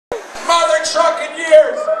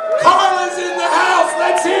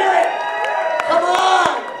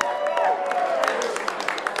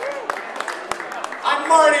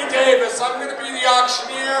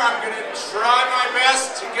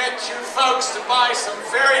to get you folks to buy some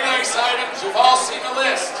very nice items. You've all seen the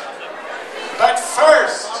list. But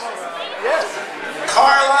first,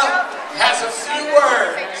 Karla has a few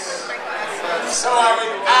words. So I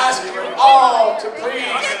would ask you all to please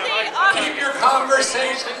keep your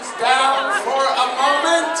conversations down for a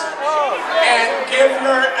moment and give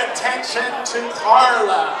your attention to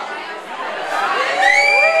Karla.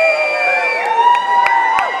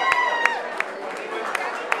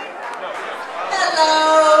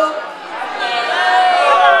 Hello.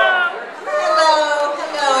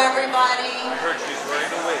 Hello, everybody. I heard she's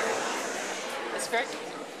wearing a wig. Miss Vic?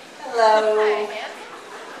 Hello.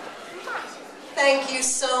 Thank you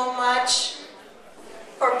so much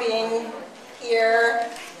for being here.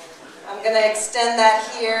 I'm going to extend that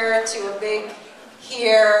here to a big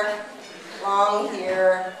here, long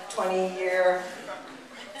here, 20-year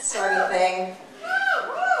sort of thing.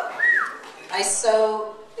 I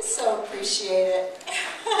so appreciate it.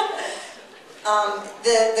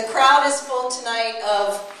 The crowd is full tonight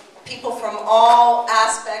of people from all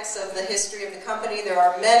aspects of the history of the company. There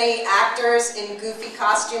are many actors in goofy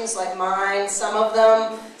costumes like mine, some of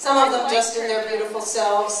them just in their beautiful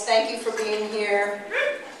selves. Thank you for being here.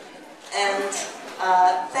 And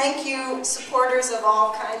thank you, supporters of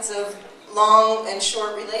all kinds of long and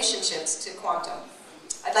short relationships to Quantum.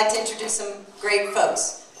 I'd like to introduce some great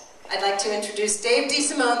folks. I'd like to introduce Dave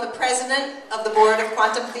DeSimone, the president of the board of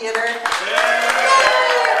Quantum Theater. Thank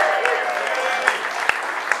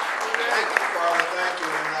you, Karla. Thank you,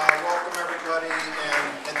 and welcome everybody.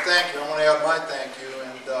 And thank you. I want to add my thank you.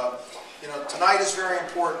 And you know, tonight is very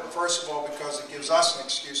important. First of all, because it gives us an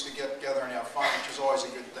excuse to get together and have fun, which is always a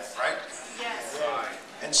good thing, right? Yes. Right.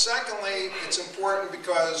 And secondly, it's important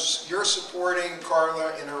because you're supporting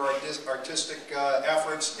Karla in her artistic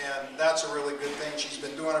efforts, and that's a really good thing. She's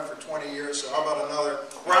been doing it for 20 years, so how about another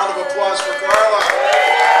round of applause for Karla?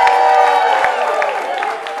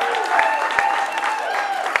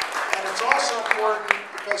 And it's also important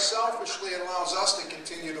because selfishly it allows us to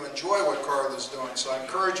continue to enjoy what Karla's doing. So I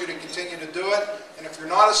encourage you to continue to do it. And if you're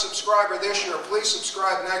not a subscriber this year, please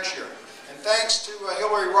subscribe next year. And thanks to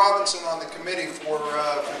Hillary Robinson on the committee for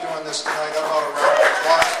doing this tonight. How about a round of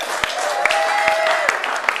applause?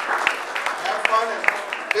 Have fun and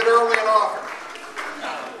bid early and often.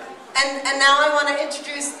 And now I want to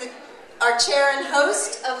introduce our chair and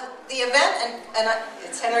host of the event, and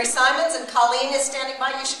it's Henry Simons, and Colleen is standing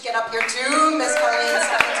by. You should get up here too, Miss Colleen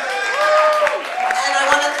Simons. And I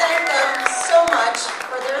want to thank them so much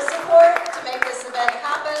for their support to make this event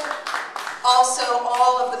happen. Also,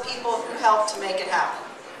 all of the people who helped to make it happen.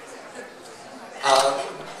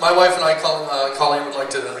 My wife and I, Colleen, would like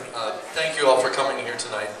to thank you all for coming here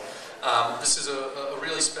tonight. This is a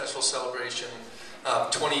really special celebration,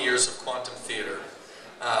 20 years of Quantum Theater.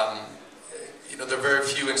 You know, there are very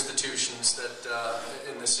few institutions that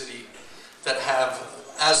in the city that have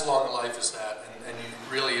as long a life as that, and you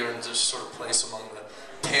really earned this sort of place among the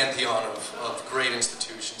pantheon of great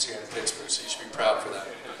institutions here in Pittsburgh, so you should be proud for that.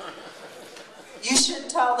 You should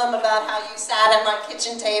tell them about how you sat at my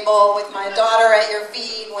kitchen table with my daughter at your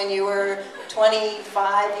feet when you were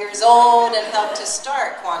 25 years old and helped to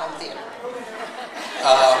start Quantum Theater.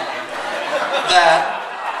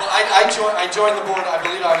 I joined the board, I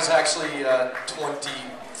believe I was actually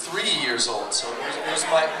 23 years old, so it was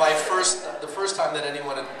the first time that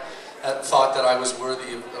anyone had thought that I was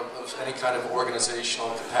worthy of any kind of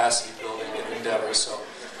organizational capacity building endeavor. So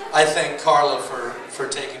I thank Karla for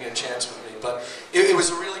taking a chance with me. But it was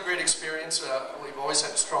a really great experience. We've always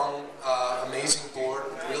had a strong, amazing board,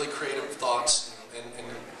 with really creative thoughts, and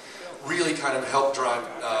really kind of helped drive,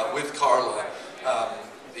 with Karla,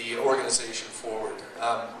 the organization forward.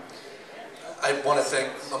 I want to thank,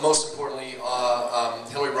 most importantly,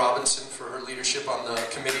 Hillary Robinson for her leadership on the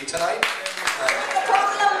committee tonight.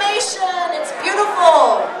 Proclamation! It's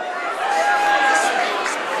beautiful!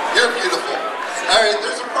 You're beautiful. All right,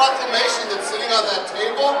 there's a proclamation that's sitting on that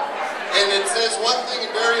table, and it says one thing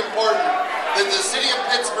very important, that the city of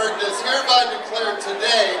Pittsburgh does hereby declare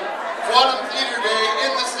today Quantum Theater Day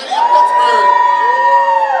in the city of Pittsburgh.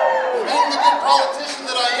 Being the good politician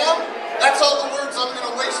that I am, that's all the words I'm going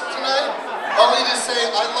to waste tonight. Only to say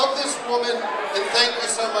I love this woman, and thank you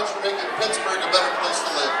so much for making Pittsburgh